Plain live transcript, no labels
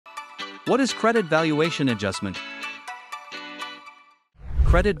What is credit valuation adjustment?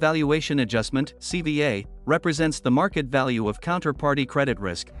 Credit Valuation Adjustment (CVA) represents the market value of counterparty credit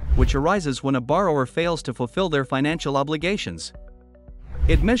risk, which arises when a borrower fails to fulfill their financial obligations.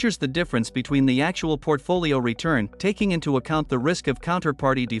 It measures the difference between the actual portfolio return, taking into account the risk of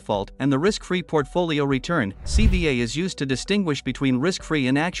counterparty default, and the risk-free portfolio return. CVA is used to distinguish between risk-free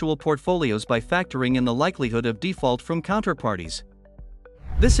and actual portfolios by factoring in the likelihood of default from counterparties.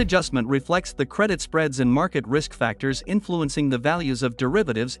 This adjustment reflects the credit spreads and market risk factors influencing the values of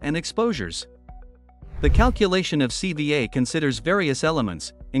derivatives and exposures. The calculation of CVA considers various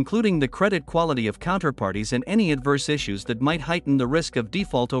elements, including the credit quality of counterparties and any adverse issues that might heighten the risk of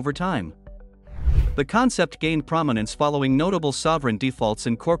default over time. The concept gained prominence following notable sovereign defaults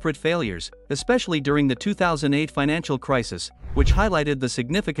and corporate failures, especially during the 2008 financial crisis, which highlighted the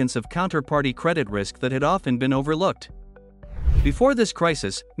significance of counterparty credit risk that had often been overlooked. Before this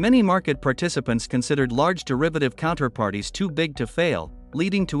crisis, many market participants considered large derivative counterparties too big to fail,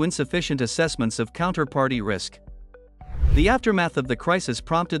 leading to insufficient assessments of counterparty risk. The aftermath of the crisis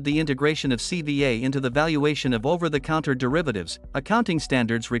prompted the integration of CVA into the valuation of over-the-counter derivatives. Accounting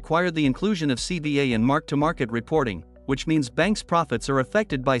standards require the inclusion of CVA in mark-to-market reporting, which means banks' profits are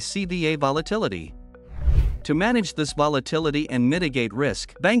affected by CVA volatility. To manage this volatility and mitigate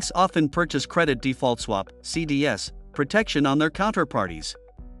risk, banks often purchase credit default swap (CDS) protection on their counterparties.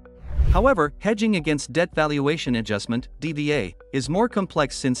 However, hedging against debt valuation adjustment (DVA) is more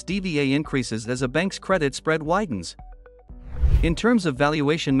complex since DVA increases as a bank's credit spread widens. In terms of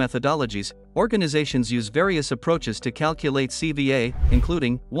valuation methodologies, organizations use various approaches to calculate CVA,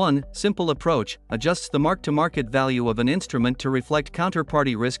 including 1. Simple approach, adjusts the mark-to-market value of an instrument to reflect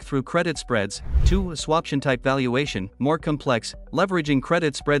counterparty risk through credit spreads. 2. Swaption-type valuation, more complex, leveraging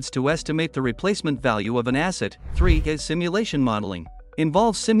credit spreads to estimate the replacement value of an asset. 3. Simulation modeling,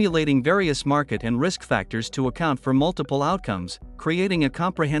 involves simulating various market and risk factors to account for multiple outcomes, creating a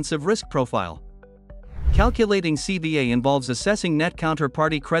comprehensive risk profile. Calculating CVA involves assessing net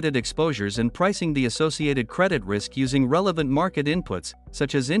counterparty credit exposures and pricing the associated credit risk using relevant market inputs,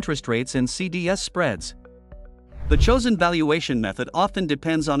 such as interest rates and CDS spreads. The chosen valuation method often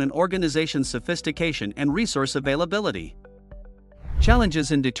depends on an organization's sophistication and resource availability.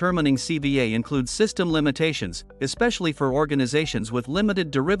 Challenges in determining CVA include system limitations, especially for organizations with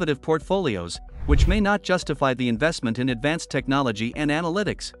limited derivative portfolios, which may not justify the investment in advanced technology and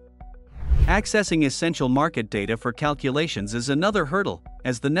analytics. Accessing essential market data for calculations is another hurdle,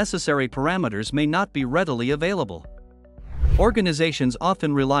 as the necessary parameters may not be readily available. Organizations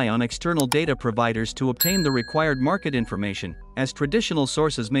often rely on external data providers to obtain the required market information, as traditional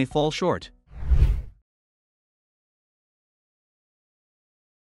sources may fall short.